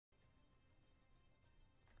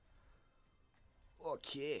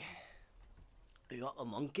Okay. They got a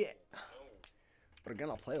monkey. No. We're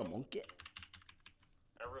gonna play a monkey.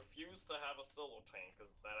 I refuse to have a solo tank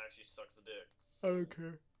because that actually sucks dick. I don't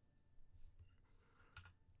care.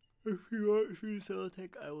 If you want me to solo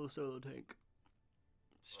tank, I will solo tank.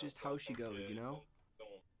 It's just how she goes, you know?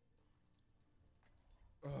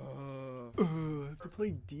 I have to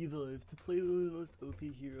play Diva. I have to play one of the most OP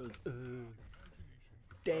heroes.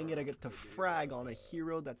 Dang it, I get to frag on a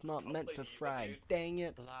hero that's not meant to frag. Dang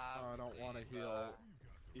it. I don't want to heal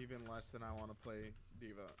even less than I want to play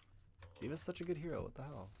Diva. Diva's such a good hero. What the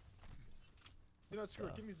hell? You know what, screw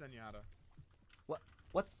it. Give me Zenyatta.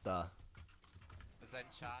 What the?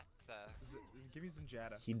 Give me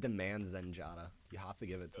Zenyatta. He demands Zenyatta. You have to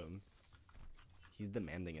give it to him. He's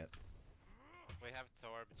demanding it. We have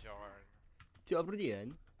Torbjorn.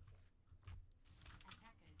 Torbjorn.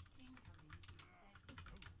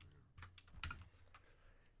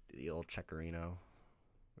 The old Checkerino,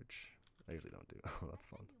 which I usually don't do. Oh, that's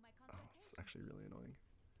fun. Oh, it's actually really annoying.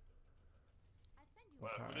 Wow,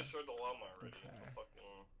 Okay. we destroyed the llama already. Okay. The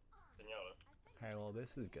fucking Zenyatta. Okay, well,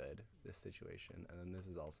 this is good, this situation, and then this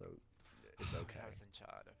is also, it's okay.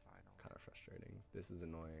 Zenyatta finally. Kind of frustrating. This is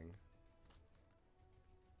annoying.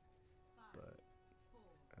 But,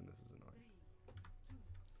 and this is annoying.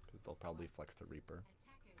 Because they'll probably flex to Reaper.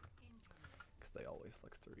 Because they always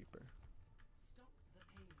flex to Reaper.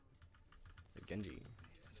 Hey, Genji.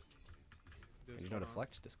 Genji know how to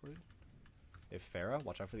flex, Discord. If Pharah,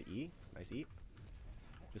 watch out for the E. Nice E.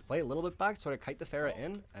 Just play a little bit back, sort of kite the Pharah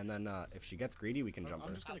in, and then if she gets greedy, we can jump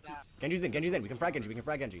her. Genji's in, Genji's in. We can frag Genji, we can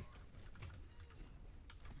frag Genji.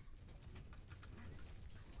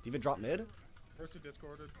 Diva drop mid. Mercy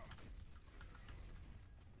discorded.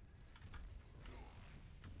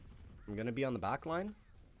 I'm gonna be on the back line.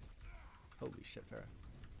 Holy shit, Pharah.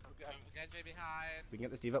 Genji behind. We can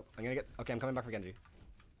get this Diva. I'm gonna get. Okay, I'm coming back for Genji.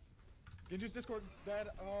 Genji's discord dead.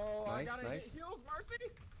 Oh, Nice, I got nice. heals,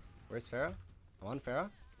 Mercy. Where's Pharah? I'm on Pharah.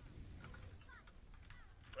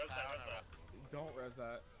 Res that. Don't res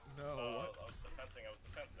that. No. I What? was defensing.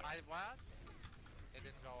 What? It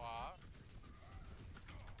didn't go off.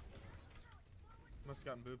 Must have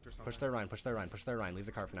gotten booped or something. Push their Rhine, push their Rhine, push their Rhine. Leave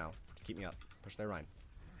the car for now. Just keep me up. Push their Rhine.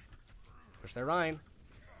 Push their Rhine.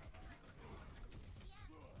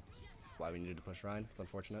 That's why we needed to push Rhine. It's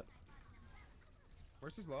unfortunate.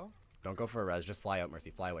 Mercy's low. Don't go for a res. Just fly out, Mercy.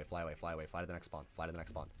 Fly away, fly away, fly away. Fly to the next spawn. Fly to the next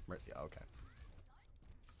spawn. Mercy. Oh, okay.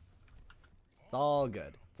 It's all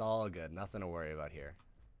good. It's all good. Nothing to worry about here.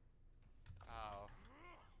 Oh.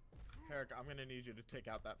 Herrick, I'm gonna need you to take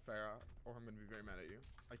out that Pharah, or I'm gonna be very mad at you.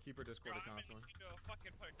 I keep her discorded constantly.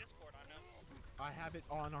 Fucking put a Discord on her. I have it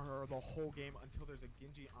on her the whole game until there's a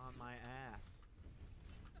Genji on my ass.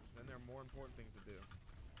 Then there are more important things to do.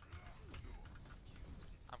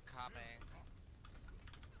 I'm coming.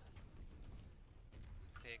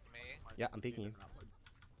 Pick me. Yeah, I'm peeking you.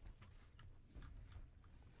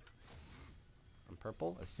 I'm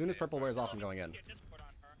purple. As soon as purple wears off, I'm going in.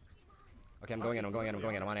 Okay, I'm going in. I'm going in. I'm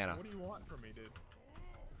going in. I'm on Ana. What do you want from me, dude?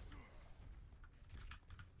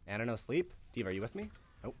 Ana, no sleep. Diva, are you with me?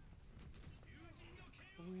 Nope.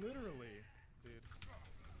 Literally, dude.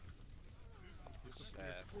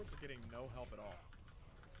 Your supports are getting no help at all.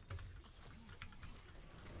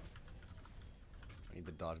 I need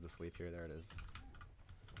to dodge the sleep here. There it is.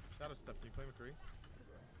 Shadow step. Can you play McCree?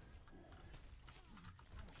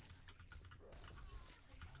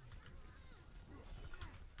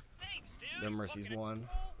 Thanks, dude. Their Mercy's Fucking one.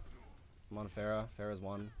 I'm on Pharah. Pharah's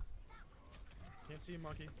one. Can't see you,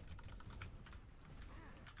 monkey.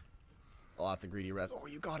 Oh, that's a greedy res. Oh,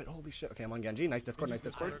 you got it. Holy shit. Okay, I'm on Genji. Nice Discord. Nice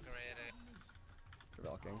Discord.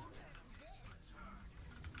 Developing.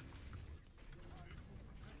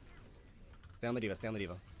 Stay on the Diva. Stay on the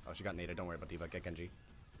Diva. Oh, she got naded. Don't worry about Diva. Get Genji.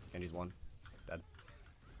 Genji's one. Dead.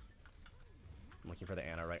 I'm looking for the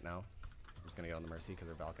Ana right now. I'm just gonna get on the Mercy because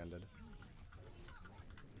her Valk ended.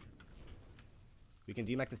 We can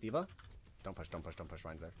demech this Diva. Don't push. Don't push. Don't push.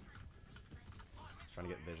 Ryan's there. Just trying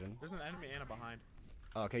to get vision. There's an enemy Ana behind.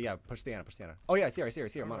 Oh, okay, yeah. Push the Ana. Push the Ana. Oh yeah, I see her. I see her. I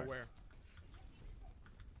see her. I'm on her. Where?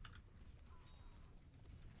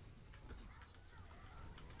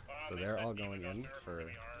 So they're all going in for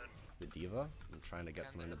the Diva. I'm trying to get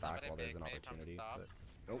someone in the back while there's an opportunity, but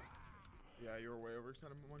nope. Yeah, you were way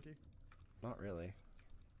overextended, monkey. Not really.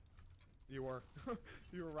 You were.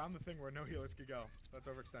 You were around the thing where no healers could go. That's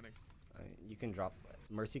overextending. You can drop.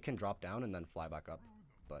 Mercy can drop down and then fly back up,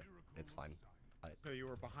 but it's fine. So you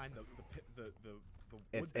were behind the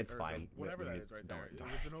wood It's fine. Whatever that is right there. Don't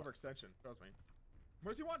It was an overextension. Trust me.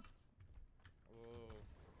 Mercy won. Oh.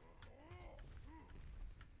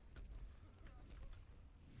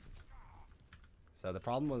 So the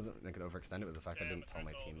problem wasn't they could overextend. It was the fact I Yeah, didn't tell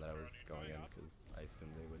my potential team that I was already going in going up. because I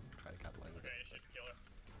assumed they would try to capitalize with Okay, it. you should kill her.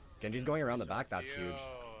 Genji's going around the back. That's huge. Huge.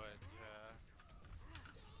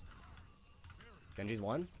 Genji's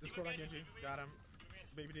one. Discord on Genji. Got him.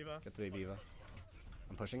 Baby Diva. Get the baby Eva.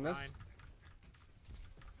 I'm pushing this. 9.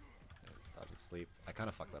 Dodge sleep. I kind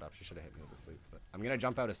of fucked that up. She should have hit me with the sleep. But I'm gonna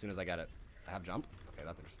jump out as soon as I get it. I have jump. Okay,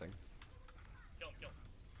 that's interesting. Kill him, kill him.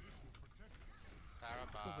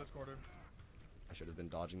 Still Discorded. I should have been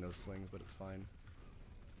dodging those swings, but it's fine.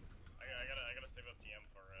 I gotta save up DM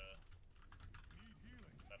for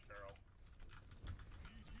that Pharaoh.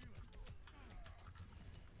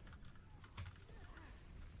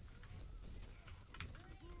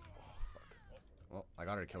 Well, I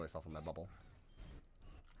got her to kill herself in my bubble.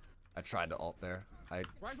 I tried to ult there.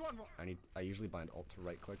 Ryan's one. I usually bind ult to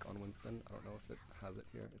right click on Winston. I don't know if it has it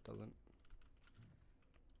here. It doesn't.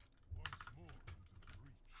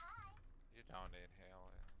 You don't need heal.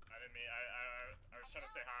 I didn't mean. I was trying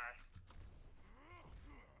to say hi.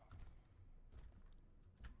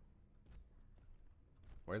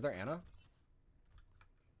 Where's their Ana?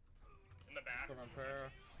 In the back. Come on, Farah.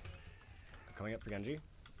 I'm coming up for Genji.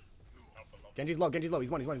 Help him, help him. Genji's low. Genji's low. He's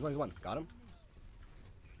one. He's one. He's one. He's one. Got him.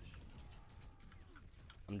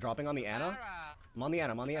 I'm dropping on the Ana. I'm on the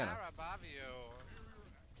Ana. I'm on the Ana. Farah above you.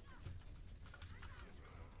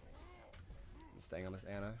 I'm staying on this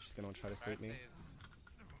Ana. She's gonna try to sleep me. Dead.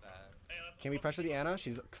 Hey, let's Can we pressure the Ana?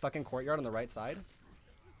 She's stuck in courtyard on the right side.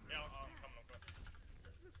 Yeah, I'm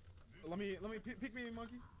coming. Let me pick me,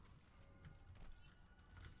 monkey.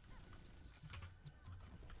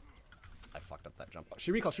 I fucked up that jump. Oh,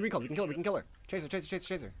 she recalled. She recalled. We can kill her. We can kill her. Chase her. Chase her. Chase her.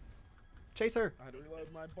 Chase her. Chase her. I had to reload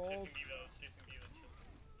my balls. Chasing Divas, chasing Divas.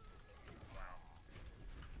 Wow.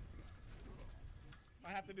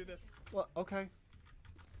 I have to do this. Well, okay.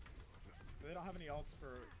 They don't have any ults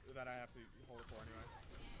for that I have to hold it for anyway.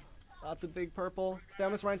 Lots of big purple. Stay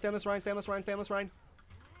on this Ryan. Stay on this Ryan. Stay on this Ryan. Stay on this Ryan.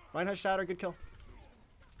 Ryan has shatter. Good kill.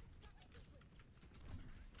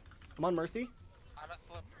 I'm on Mercy. I'm a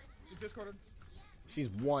slip. She's discorded. She's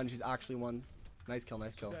one. She's actually one. Nice kill.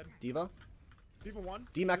 Nice kill. Dead. Diva. Diva 1.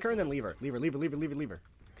 D-mech her and then leave her. Leave her. Leave her. Leave her. Leave her. Leave her.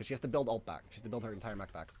 Because she has to build ult back. She has to build her entire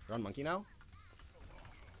mech back. You're on Monkey now.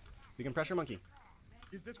 You can pressure Monkey.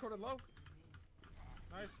 He's discorded low.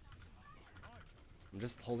 Nice. I'm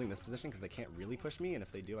just holding this position because they can't really push me, and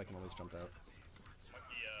if they do, I can always jump out.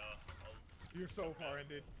 Monkey, You're so far in,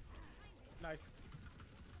 dude. Nice.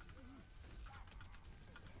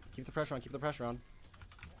 Keep the pressure on. Keep the pressure on.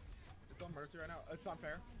 It's on Mercy right now. It's on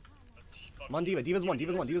Fair. I'm on Diva. Diva's one.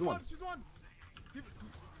 Diva's one. Diva's one. She's one. Diva.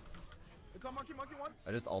 It's on Monkey. Monkey 1.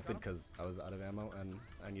 I just ulted because I was out of ammo, and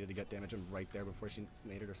I needed to get damage in right there before she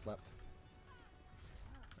naded or slept.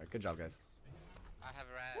 Alright, good job, guys. I have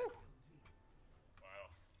red. Woo. wow.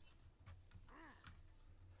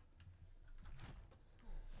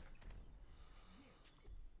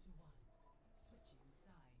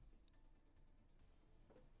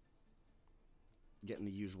 Getting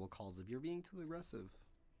the usual calls of you're being too aggressive,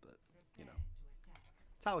 but you know,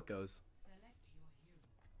 it's how it goes.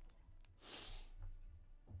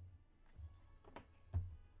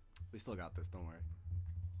 We still got this, don't worry.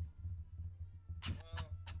 Well,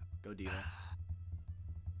 Go Diva. that's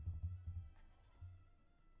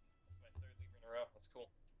my third leave in a row. That's cool.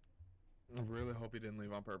 I really hope he didn't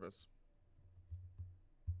leave on purpose.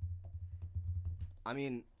 I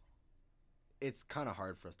mean, it's kind of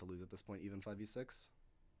hard for us to lose at this point, even 5v6.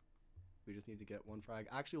 We just need to get one frag.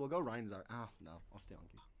 Actually, we'll go Reinzar. Ah, no, I'll stay on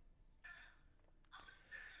key.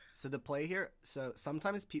 So the play here, so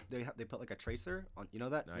sometimes they put like a tracer on, you know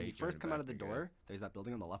that? No, when you you first turn come out back of the again. door, there's that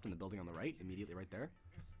building on the left and the building on the right, immediately right there.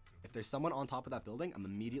 If there's someone on top of that building, I'm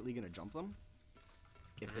immediately going to jump them.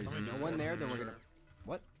 If there's no one there, then we're going to...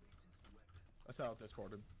 What? I saw it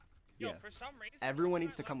discorded. Yo, Yeah. for some reason, Everyone when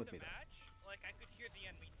needs I to come left with the me, though. match, like I could hear the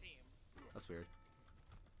enemy team. That's weird.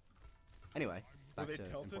 Anyway, back they to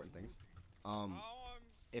tilted? important things.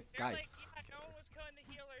 If They're guys... like, yeah, no one was killing the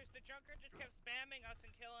healers. The Junker just kept spamming us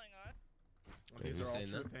and killing us. Wait, These who's are all saying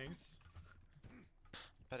true that? things.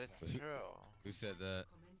 But it's Who- true. Who said that?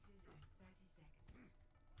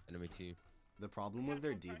 Enemy team. The problem They was had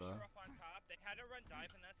their to put diva. pressure up on top. They had to run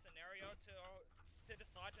dive in that scenario to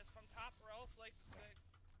dislodge us from top, or else like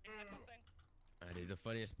they had nothing. Dude, the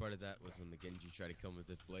funniest part of that was when the Genji tried to come with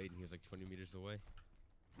this blade and he was like 20 meters away.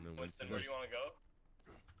 And then Winston, Winston where do was... you want to go?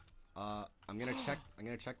 I'm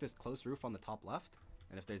gonna check this close roof on the top left,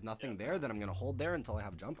 and if there's nothing there, then I'm gonna hold there until I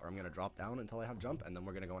have jump, or I'm gonna drop down until I have jump, and then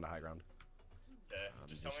we're gonna go into high ground. Okay, I'm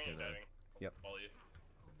just tell just me you're gonna- diving. Yep. Follow you.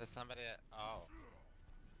 There's somebody. Oh.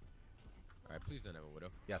 Alright, please don't have a widow.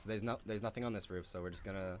 Yeah, so there's nothing on this roof, so we're just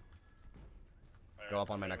gonna. Go up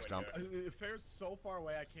on my next jump. Fair's so far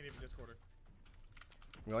away, I can't even Discord her.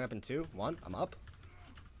 I'm going up in 2, 1. I'm up.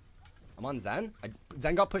 I'm on Zen.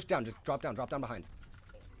 Zen got pushed down. Just drop down behind.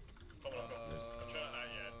 I'm trying not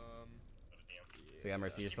yet. So yeah,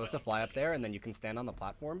 Mercy, you're supposed to fly up there, and then you can stand on the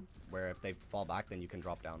platform, where if they fall back, then you can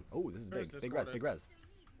drop down. Oh, this is big. Big res, big res.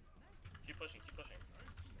 Keep pushing, keep pushing.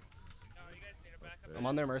 No, you guys need to back up. I'm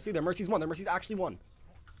on their Mercy. Their Mercy's won. Their Mercy's actually won.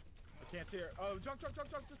 I can't see her. Oh, junk,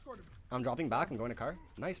 Discorded. I'm dropping back. I'm going to car.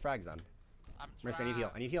 Nice frag, Zen. I'm Mercy, I need heal.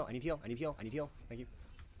 trapped. I need heal. I need heal. I need heal. I need heal. Thank you.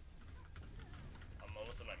 I'm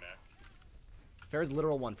almost at my max. Fair's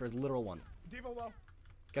literal 1. Fair's literal 1. Devo low.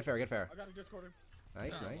 Get fair. Get fair. I got her Discorded.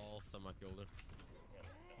 Nice, nice. All semi killed her.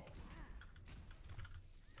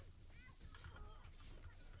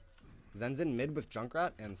 Zen's in mid with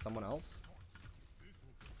Junkrat and someone else.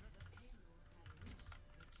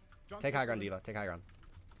 Junk Take high ground, Discorded. Diva. Take high ground.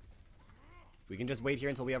 We can just wait here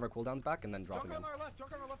until we have our cooldowns back and then drop Junk again. on our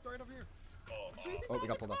left, right over here. Oh, Jeez, Oh, we on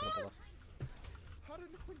got the pulled up. We got pulled up. How did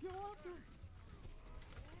no one go after him?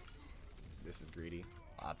 This is greedy.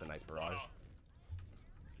 Oh, that's a nice barrage.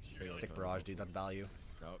 Really Sick fun. barrage, dude. That's value.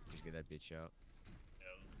 Oh, just get that bitch out. Yeah,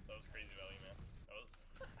 that was crazy value, man. That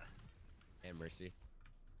was. And Mercy.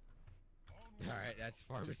 Alright, that's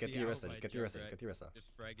pharmacy. Just get the out Orisa. by Just get the Orisa. Junkrat. Just get the Orisa. Just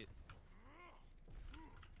frag it.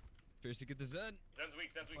 First to get the Zen. Zen's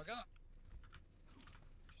weak, Zen's weak. Fuck up.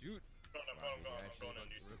 Shoot. I'm going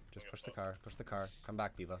in, dude. Just push the car. Push the car. Come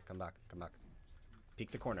back, Diva. Come back. Come back.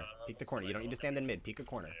 Peek the corner. Peek the corner. You don't need to stand in mid. Peek a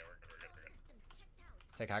corner. Yeah, we're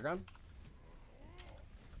good. Take high ground.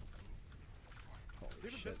 Holy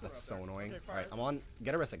Leave a shit, Discord that's up so there. annoying. Okay, Alright, fires. I'm on.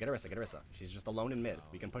 Get Orisa. Get Orisa. Get Orisa. She's just alone in mid.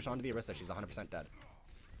 We can push onto the Orisa. She's 100% dead.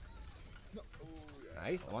 No. Ooh, yeah.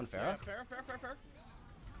 Nice. I'm on Yeah, Farah. fair.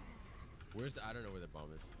 Where's the? I don't know where the bomb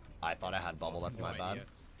is. I thought I had bubble. That's No my bad. idea.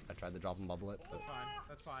 I tried to drop and bubble it, but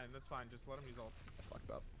That's fine. Just let him use ult. I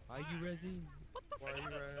fucked up. Are you resin? Why are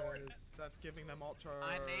you res? That's giving them alt charge.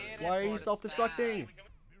 I need Why are it you for the self-destructing? stack.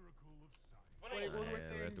 Wait, we're Yeah,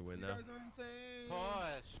 winning. we have to win You now. guys are insane.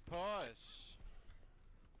 Push.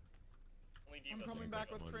 Only I'm Diva's coming in.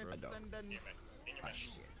 back with Come on, bro. transcendence. In your max.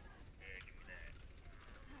 shit. Yeah, give me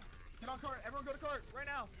that. Get on cart. Everyone go to cart right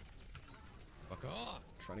now. Fuck off.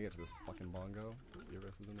 Trying to get to this fucking bongo. The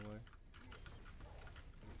Orisa's in the way.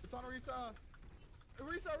 It's on Orisa.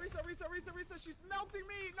 Orisa. She's melting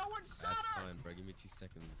me. No one shot That's her. fine, bro. Give me 2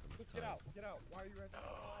 seconds. I'm Just get tired. out. Get out. Why are you guys?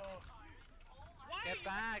 Why are Get you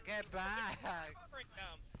back. covering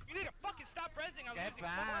them? You need to fucking stop rezzing. I'm Get losing.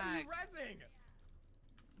 Why are you back. rezzing?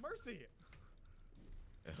 Mercy.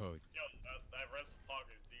 Oh. Yo, that res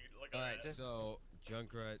pockets, dude. Look at Alright, that. so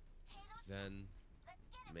Junkrat, Zen,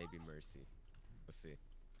 maybe Mercy. Let's see.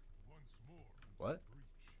 What?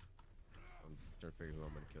 I'm trying to figure who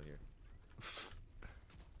I'm gonna kill here.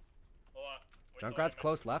 Hold on. Wait till I Junkrat's get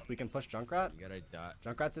close left. We can push Junkrat. You gotta dot.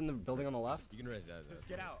 Junkrat's in the building on the left. You can raise that. Just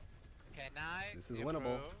though. get out. Can I? This is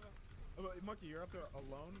winnable. Oh, Monkey, you're up there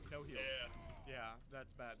alone. No heals. Yeah,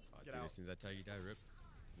 that's bad. Oh, Get dude, out. as soon as I tell you die, rip.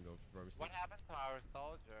 You can go for pharmacy. What happened to our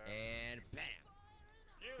soldier? And bam.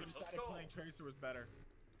 He Huge, let's decided go. playing Tracer was better.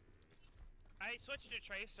 I switched to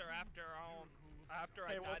Tracer after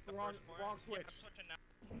Hey, I died what's the the wrong- first one. wrong Yeah, switch? I'm switching now.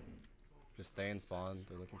 Just stay and spawn.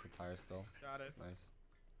 They're looking for tires still. Got it. Nice.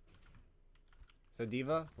 So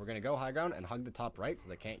Diva, we're gonna go high ground and hug the top right so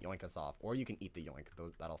they can't yoink us off. Or you can eat the yoink.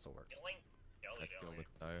 That also works. Yelling. Let's go with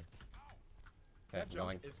tire. Okay, That I'm jump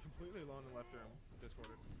going. is completely alone in left room.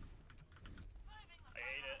 Discorded. I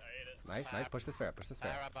ate it. Nice, nice. Push this fair. Push this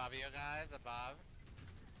fair. Fire above you guys, above.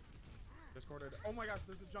 Discorded. Oh my gosh,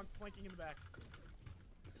 there's a junk flanking in the back.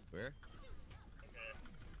 Where? Okay.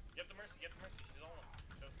 Get the mercy, she's on him.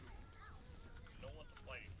 Just no one to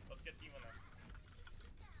fight. Let's get Diva now.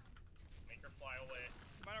 Make her fly away.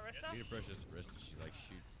 Come on, Orisa. Need to brush this wrist. She like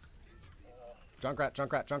shoots. Oh, Junkrat.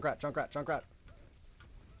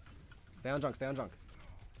 Stay on junk.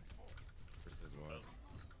 Wrist is one.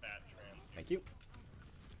 bad trans. Thank you.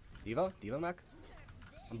 Diva mech.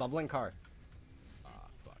 I'm bubbling car. Ah,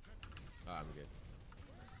 fuck. Ah, I'm good.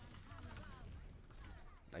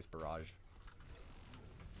 Nice barrage.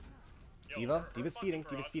 Yo, Diva's her feeding.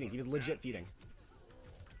 fucking Diva's garage feeding. was Diva's legit bad. feeding.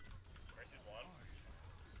 Mercy's one.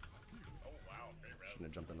 Oh wow, great res. Shouldn't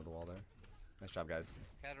have jumped into the wall there. Nice job, guys.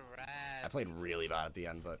 Get red. I played really bad at the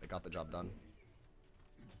end, but it got the job done.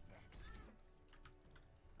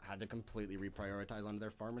 I had to completely reprioritize onto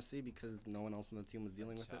their pharmacy because no one else in the team was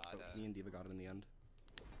dealing with it, but me and Diva got it in the end.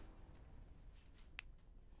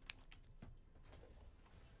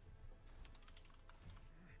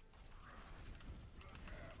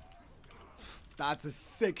 That's a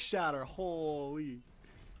sick shatter, holy.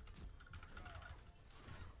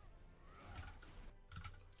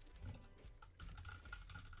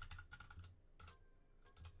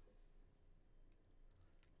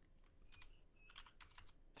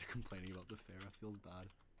 complaining about the Pharah. Feels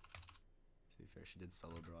bad. To be fair, she did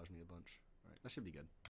solo barrage me a bunch. Alright, that should be good.